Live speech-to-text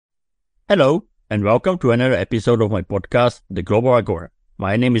Hello, and welcome to another episode of my podcast, The Global Agora.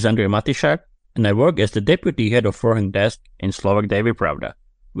 My name is Andrej Matišak, and I work as the Deputy Head of Foreign Desk in Slovak Daily Pravda,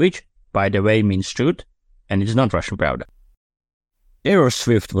 which, by the way, means truth, and it's not Russian Pravda. Taylor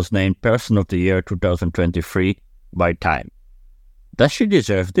Swift was named Person of the Year 2023 by Time. Does she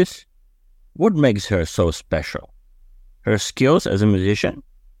deserve this? What makes her so special? Her skills as a musician?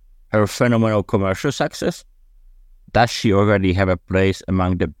 Her phenomenal commercial success? Does she already have a place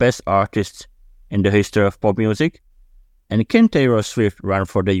among the best artists in the history of pop music? And can Taylor Swift run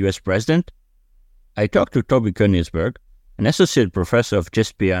for the US president? I talked to Toby Koenigsberg, an associate professor of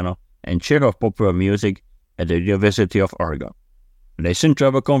jazz piano and chair of popular music at the University of Oregon. Listen to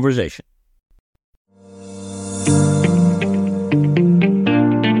our conversation.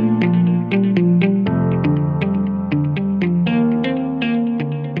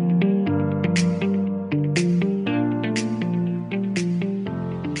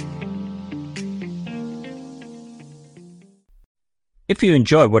 If you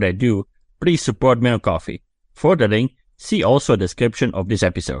enjoy what I do, please support me on Ko-fi. For the link, see also the description of this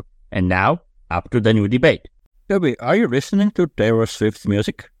episode. And now, up to the new debate. Toby, are you listening to Taylor Swift's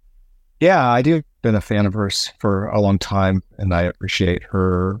music? Yeah, I do. Been a fan of hers for a long time, and I appreciate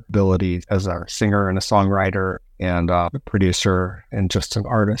her ability as a singer and a songwriter and a producer and just an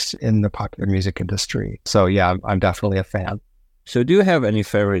artist in the popular music industry. So yeah, I'm definitely a fan. So do you have any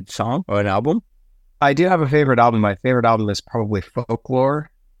favorite song or an album? I do have a favorite album. My favorite album is probably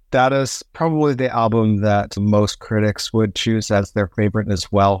Folklore. That is probably the album that most critics would choose as their favorite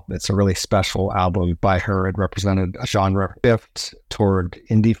as well. It's a really special album by her. It represented a genre shift toward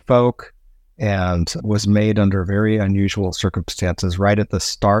indie folk and was made under very unusual circumstances right at the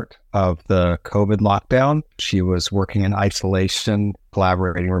start of the COVID lockdown. She was working in isolation,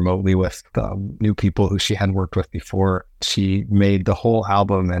 collaborating remotely with new people who she hadn't worked with before. She made the whole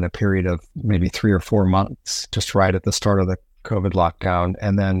album in a period of maybe 3 or 4 months, just right at the start of the COVID lockdown,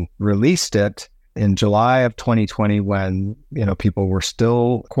 and then released it in July of 2020 when, people were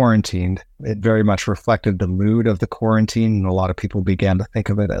still quarantined. It very much reflected the mood of the quarantine, and a lot of people began to think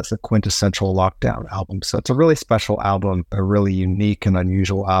of it as a quintessential lockdown album. So it's a really special album, a really unique and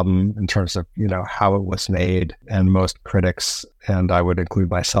unusual album in terms of, how it was made. And most critics, and I would include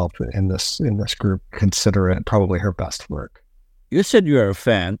myself in this group, consider it probably her best work. You said you are a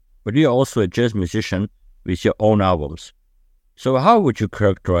fan, but you're also a jazz musician with your own albums. So how would you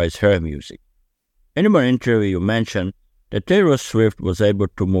characterize her music? In my interview, you mentioned that Taylor Swift was able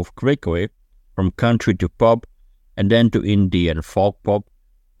to move quickly from country to pop and then to indie and folk pop,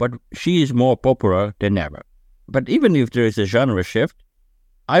 but she is more popular than ever. But even if there is a genre shift,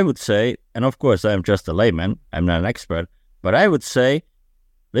 I would say, and of course I'm just a layman, I'm not an expert, but I would say,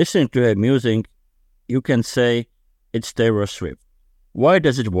 listening to her music, you can say it's Taylor Swift. Why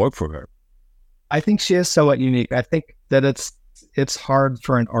does it work for her? I think she is somewhat unique. I think that it's hard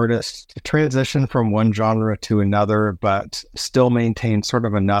for an artist to transition from one genre to another, but still maintain sort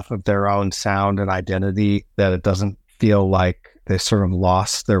of enough of their own sound and identity that it doesn't feel like they sort of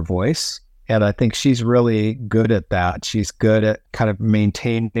lost their voice. And I think she's really good at that. She's good at kind of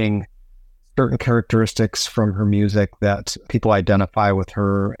maintaining certain characteristics from her music that people identify with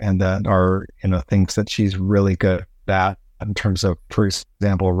her and that are, things that she's really good at. In terms of, for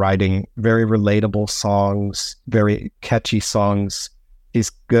example, writing very relatable songs, very catchy songs.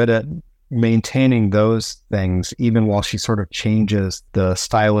 She's good at maintaining those things, even while she sort of changes the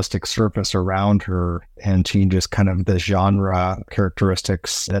stylistic surface around her and changes kind of the genre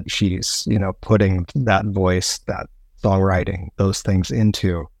characteristics that she's, putting that voice, that songwriting, those things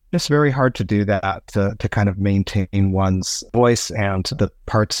into. It's very hard to do that, to kind of maintain one's voice and the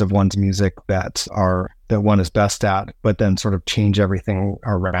parts of one's music that one is best at, but then sort of change everything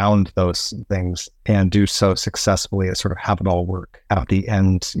around those things and do so successfully and sort of have it all work out the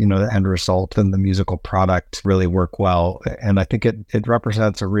end, the end result and the musical product really work well. And I think it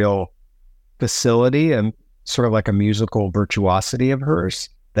represents a real facility and sort of like a musical virtuosity of hers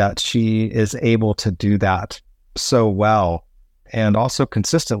that she is able to do that so well. And also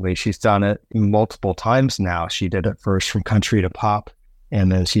consistently, she's done it multiple times now. She did it first from country to pop, and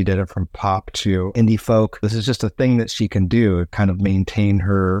then she did it from pop to indie folk. This is just a thing that she can do, kind of maintain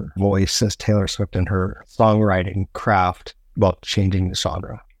her voice as Taylor Swift and her songwriting craft while changing the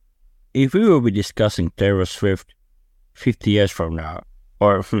genre. If we will be discussing Taylor Swift 50 years from now,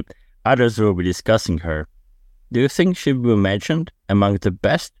 or others will be discussing her, do you think she will be mentioned among the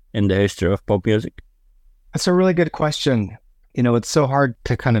best in the history of pop music? That's a really good question. It's so hard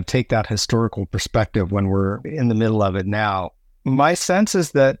to kind of take that historical perspective when we're in the middle of it now. My sense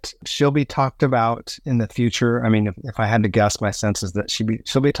is that she'll be talked about in the future. I mean, if I had to guess, my sense is that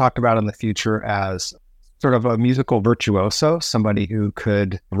she'll be talked about in the future as sort of a musical virtuoso, somebody who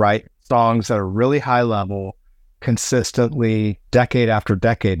could write songs at a really high level consistently decade after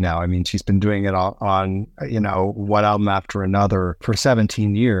decade now. I mean, she's been doing it on one album after another for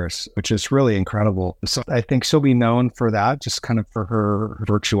 17 years, which is really incredible. So I think she'll be known for that, just kind of for her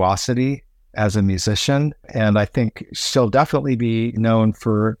virtuosity as a musician. And I think she'll definitely be known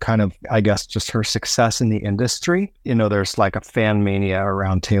for kind of, I guess, just her success in the industry. There's like a fan mania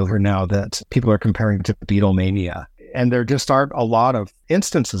around Taylor now that people are comparing to Beatlemania. And there just aren't a lot of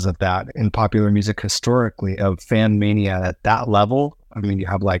instances of that in popular music historically, of fan mania at that level. I mean, you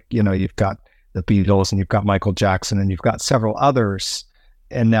have you've got the Beatles and you've got Michael Jackson and you've got several others.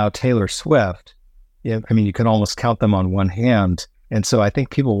 And now Taylor Swift, I mean, you can almost count them on one hand. And so I think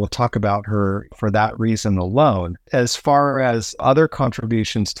people will talk about her for that reason alone. As far as other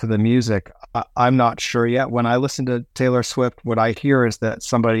contributions to the music, I'm not sure yet. When I listen to Taylor Swift, what I hear is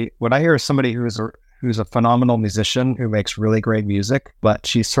somebody who's a phenomenal musician who makes really great music, but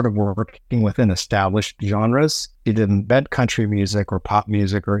she's sort of working within established genres. She didn't invent country music or pop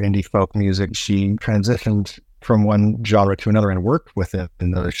music or indie folk music. She transitioned from one genre to another and worked within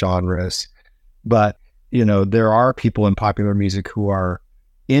those genres. But, there are people in popular music who are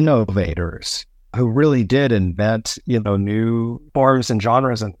innovators, who really did invent, new forms and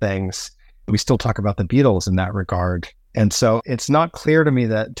genres and things. We still talk about the Beatles in that regard. And so it's not clear to me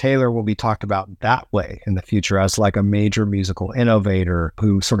that Taylor will be talked about that way in the future as like a major musical innovator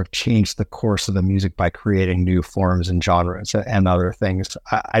who sort of changed the course of the music by creating new forms and genres and other things.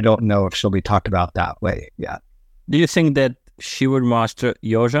 I don't know if she'll be talked about that way yet. Do you think that she would master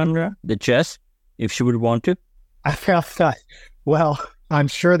your genre, the jazz, if she would want to? Well, I'm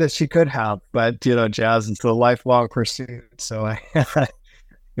sure that she could have, but, jazz is a lifelong pursuit. So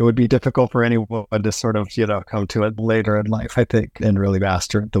it would be difficult for anyone to sort of, come to it later in life, I think, and really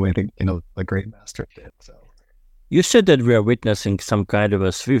master it the way that, the great master did. So, you said that we are witnessing some kind of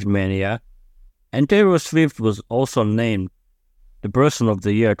a Swift mania, and Taylor Swift was also named the Person of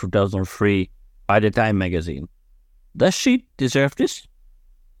the Year 2003 by the Time magazine. Does she deserve this?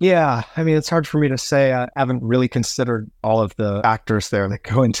 Yeah, I mean, it's hard for me to say. I haven't really considered all of the factors there that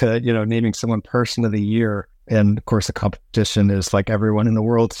go into, naming someone Person of the Year. And of course, the competition is like everyone in the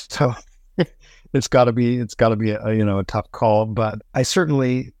world, so it's got to be a tough call. But I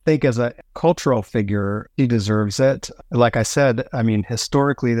certainly think as a cultural figure, he deserves it. Like I said, I mean,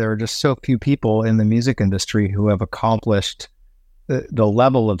 historically, there are just so few people in the music industry who have accomplished the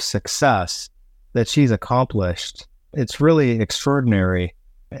level of success that she's accomplished. It's really extraordinary.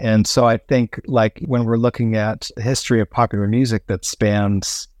 And so I think, like, when we're looking at the history of popular music that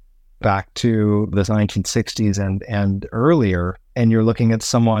spans back to the 1960s and earlier, and you're looking at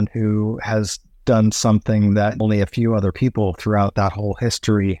someone who has done something that only a few other people throughout that whole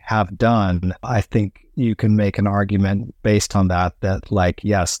history have done, I think you can make an argument based on that, like,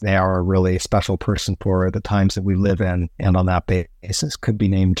 yes, they are a really special person for the times that we live in, and on that basis could be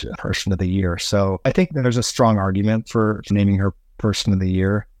named Person of the Year. So I think there's a strong argument for naming her Person of the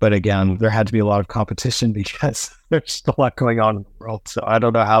Year. But again, there had to be a lot of competition because there's a lot going on in the world. So I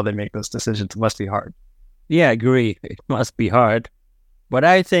don't know how they make those decisions. It must be hard. Yeah, I agree. It must be hard. But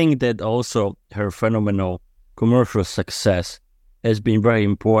I think that also her phenomenal commercial success has been very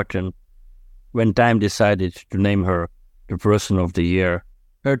important when Time decided to name her the Person of the Year.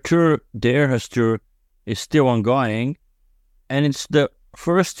 Her tour, the Eras Tour, is still ongoing, and it's the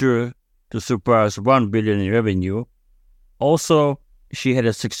first tour to surpass 1 billion in revenue. Also, she had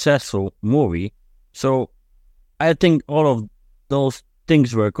a successful movie, so I think all of those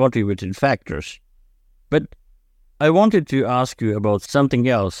things were contributing factors. But I wanted to ask you about something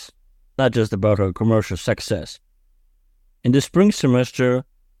else, not just about her commercial success. In the spring semester,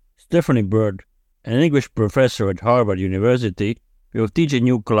 Stephanie Bird, an English professor at Harvard University, will teach a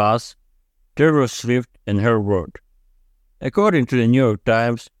new class, Taylor Swift and Her World. According to the New York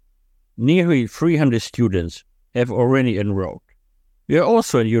Times, nearly 300 students have already enrolled. You are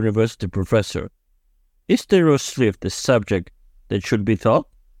also a university professor. Is Taylor Swift a subject that should be taught?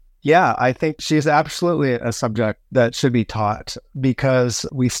 Yeah, I think she's absolutely a subject that should be taught because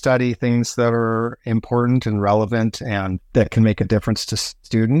we study things that are important and relevant and that can make a difference to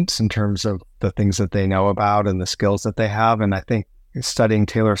students in terms of the things that they know about and the skills that they have. And I think studying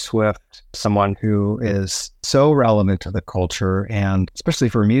Taylor Swift, someone who is so relevant to the culture, and especially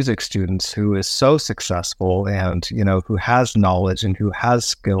for music students, who is so successful and, who has knowledge and who has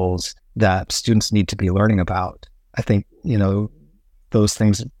skills that students need to be learning about. I think, those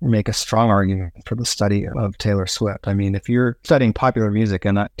things make a strong argument for the study of Taylor Swift. I mean, if you're studying popular music,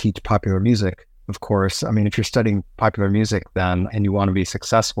 and I teach popular music, of course, I mean, if you're studying popular music then, and you want to be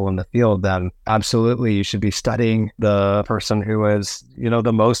successful in the field, then absolutely you should be studying the person who is,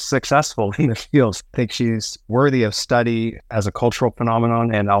 the most successful in the field. I think she's worthy of study as a cultural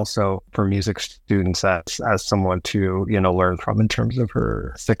phenomenon, and also for music students as someone to, learn from in terms of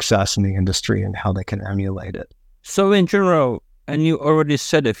her success in the industry and how they can emulate it. So in general, and you already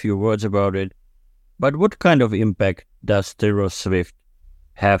said a few words about it, but what kind of impact does Taylor Swift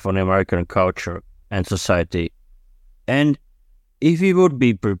have on American culture and society? And if you would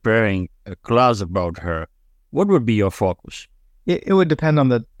be preparing a class about her, what would be your focus? It would depend on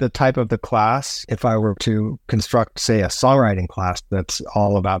the type of the class. If I were to construct, say, a songwriting class that's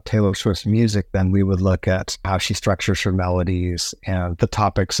all about Taylor Swift's music, then we would look at how she structures her melodies and the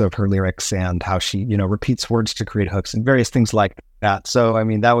topics of her lyrics and how she, repeats words to create hooks and various things like that. So, I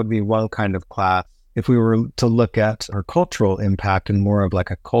mean, that would be one kind of class. If we were to look at her cultural impact in more of like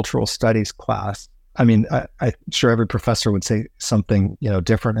a cultural studies class, I mean, I'm sure every professor would say something,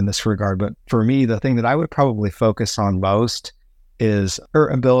 different in this regard. But for me, the thing that I would probably focus on most is her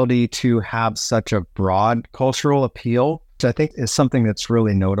ability to have such a broad cultural appeal, which I think is something that's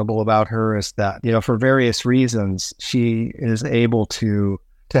really notable about her, is that, for various reasons, she is able to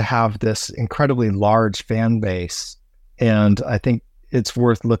have this incredibly large fan base. And I think it's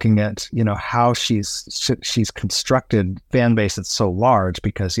worth looking at, how she's constructed fan base that's so large,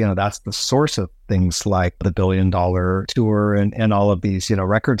 because, that's the source of things like the $1 billion tour and all of these,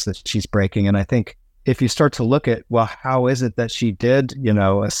 records that she's breaking. And I think if you start to look at, well, how is it that she did,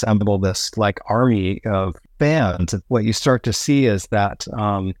 assemble this like army of fans? What you start to see is that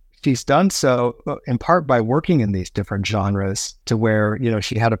she's done so in part by working in these different genres, to where,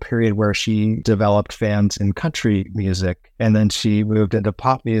 she had a period where she developed fans in country music, and then she moved into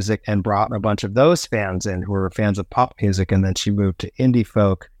pop music and brought a bunch of those fans in who were fans of pop music. And then she moved to indie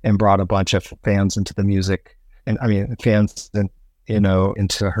folk and brought a bunch of fans into the music. And I mean, fans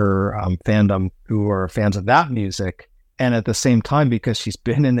into her fandom who are fans of that music. And at the same time, because she's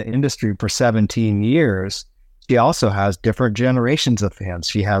been in the industry for 17 years, she also has different generations of fans.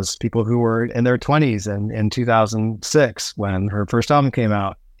 She has people who were in their 20s and in 2006 when her first album came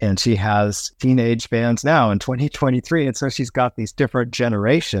out. And she has teenage fans now in 2023. And so she's got these different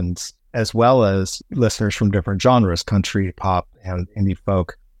generations, as well as listeners from different genres, country, pop, and indie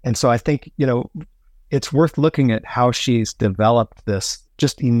folk. And so I think, it's worth looking at how she's developed this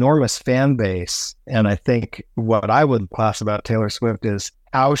just enormous fan base. And I think what I would class about Taylor Swift is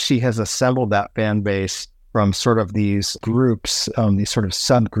how she has assembled that fan base from sort of these groups, these sort of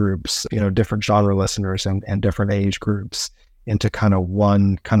subgroups, different genre listeners and different age groups, into kind of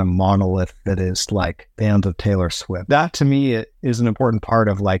one kind of monolith that is like fans of Taylor Swift. That to me is an important part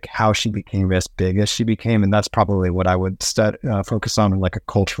of like how she became as big as she became. And that's probably what I would focus on in like a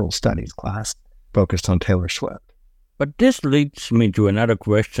cultural studies class focused on Taylor Swift. But this leads me to another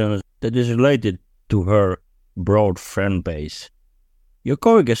question that is related to her broad fan base. Your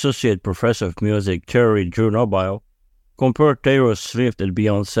colleague associate professor of music, Theory Drew Nobile, compared Taylor Swift and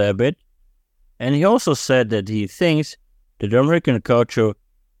Beyoncé a bit, and he also said that he thinks that American culture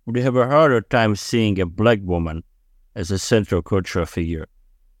would have a harder time seeing a black woman as a central cultural figure.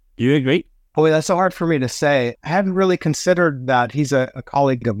 Do you agree? Boy, that's so hard for me to say. I hadn't really considered that. He's a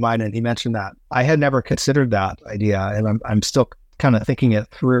colleague of mine, and he mentioned that. I had never considered that idea, and I'm still kind of thinking it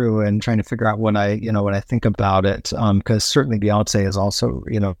through and trying to figure out when I think about it. Because certainly Beyonce is also,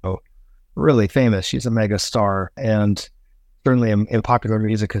 really famous. She's a mega star, and certainly in popular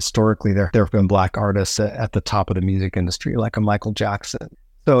music historically, there have been black artists at the top of the music industry, like a Michael Jackson.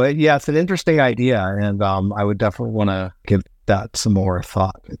 So it's an interesting idea, and I would definitely want to give that some more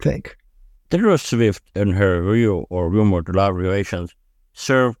thought, I think. Taylor Swift and her real or rumored love relations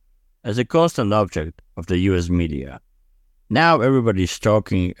serve as a constant object of the US media. Now everybody's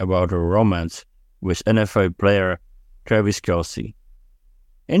talking about her romance with NFL player Travis Kelce.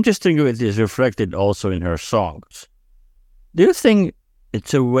 Interestingly, it is reflected also in her songs. Do you think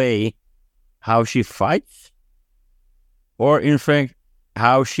it's a way how she fights? Or in fact,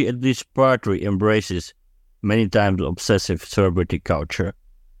 how she at least partly embraces many times obsessive celebrity culture?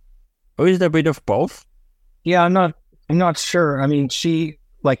 Or is it a bit of both? Yeah, I'm not sure. I mean, she,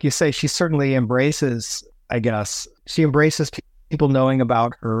 like you say, she certainly embraces, I guess, she embraces people knowing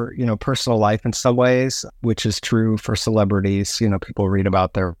about her, personal life in some ways, which is true for celebrities. People read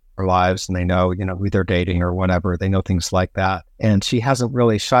about their lives and they know, who they're dating or whatever. They know things like that. And she hasn't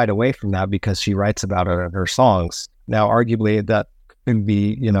really shied away from that because she writes about it in her songs. Now, arguably, that can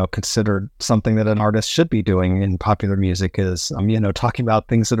be, considered something that an artist should be doing in popular music is, talking about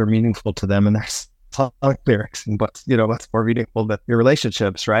things that are meaningful to them and their song lyrics, and what's more meaningful than your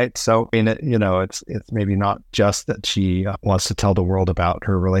relationships, right? So, it's maybe not just that she wants to tell the world about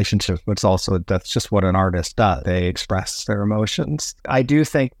her relationships, but it's also that's just what an artist does. They express their emotions. I do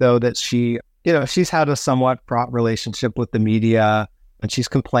think, though, that she's had a somewhat fraught relationship with the media. And she's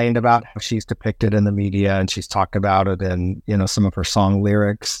complained about how she's depicted in the media, and she's talked about it in, some of her song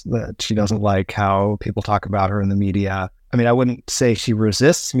lyrics, that she doesn't like how people talk about her in the media. I mean, I wouldn't say she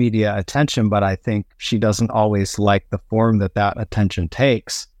resists media attention, but I think she doesn't always like the form that attention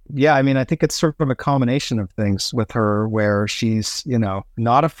takes. Yeah, I mean, I think it's sort of a combination of things with her where she's,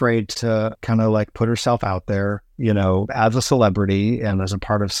 not afraid to kind of like put herself out there, as a celebrity and as a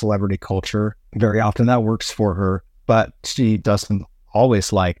part of celebrity culture. Very often that works for her, but she doesn't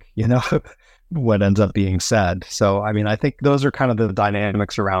always like, what ends up being said. So, I mean, I think those are kind of the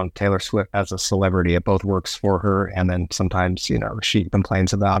dynamics around Taylor Swift as a celebrity. It both works for her, and then sometimes, she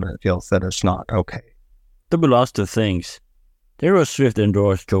complains about it, feels that it's not okay. To be last two things. Taylor Swift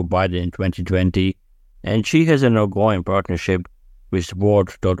endorsed Joe Biden in 2020, and she has an ongoing partnership with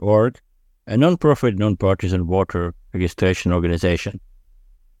Vote.org, a non-profit, non-partisan voter registration organization.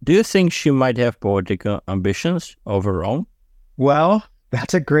 Do you think she might have political ambitions of her own? Well,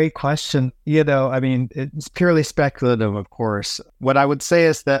 that's a great question. I mean, it's purely speculative, of course. What I would say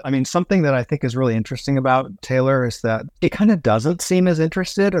is that, I mean, something that I think is really interesting about Taylor is that it kind of doesn't seem as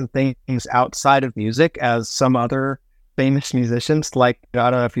interested in things outside of music as some other famous musicians. Like,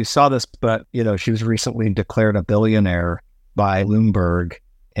 I don't know if you saw this, but, she was recently declared a billionaire by Bloomberg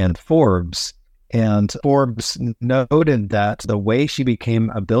and Forbes. And Forbes noted that the way she became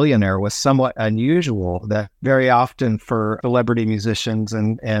a billionaire was somewhat unusual, that very often for celebrity musicians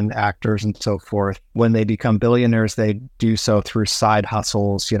and actors and so forth, when they become billionaires, they do so through side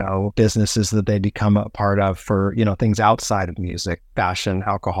hustles, businesses that they become a part of for, things outside of music, fashion,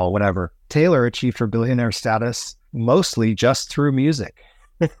 alcohol, whatever. Taylor achieved her billionaire status mostly just through music,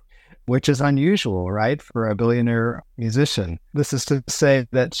 which is unusual, right, for a billionaire musician. This is to say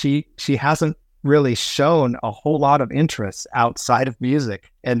that she hasn't really shown a whole lot of interest outside of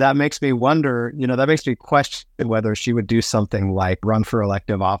music. And that makes me wonder, that makes me question whether she would do something like run for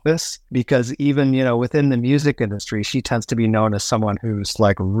elective office, because even, within the music industry, she tends to be known as someone who's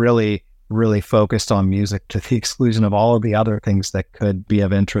like really, really focused on music to the exclusion of all of the other things that could be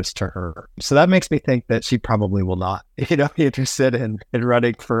of interest to her. So that makes me think that she probably will not, be interested in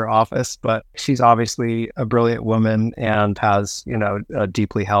running for office, but she's obviously a brilliant woman and has, a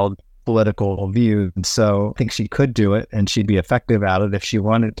deeply held political view. So I think she could do it and she'd be effective at it if she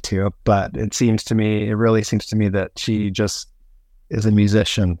wanted to. But it really seems to me that she just is a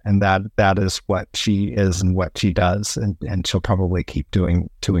musician, and that is what she is and what she does. And she'll probably keep doing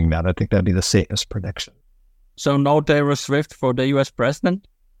that. I think that'd be the safest prediction. So no Taylor Swift for the US president?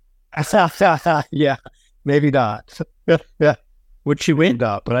 Yeah, maybe not. Yeah. Would she win?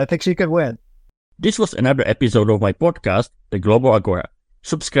 But I think she could win. This was another episode of my podcast, The Global Agora.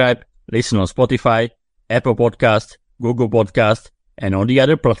 Subscribe, listen on Spotify, Apple Podcast, Google Podcast, and on the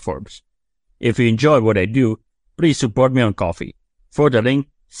other platforms. If you enjoy what I do, please support me on Ko-fi. For the link,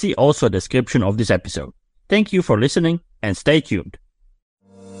 see also a description of this episode. Thank you for listening and stay tuned.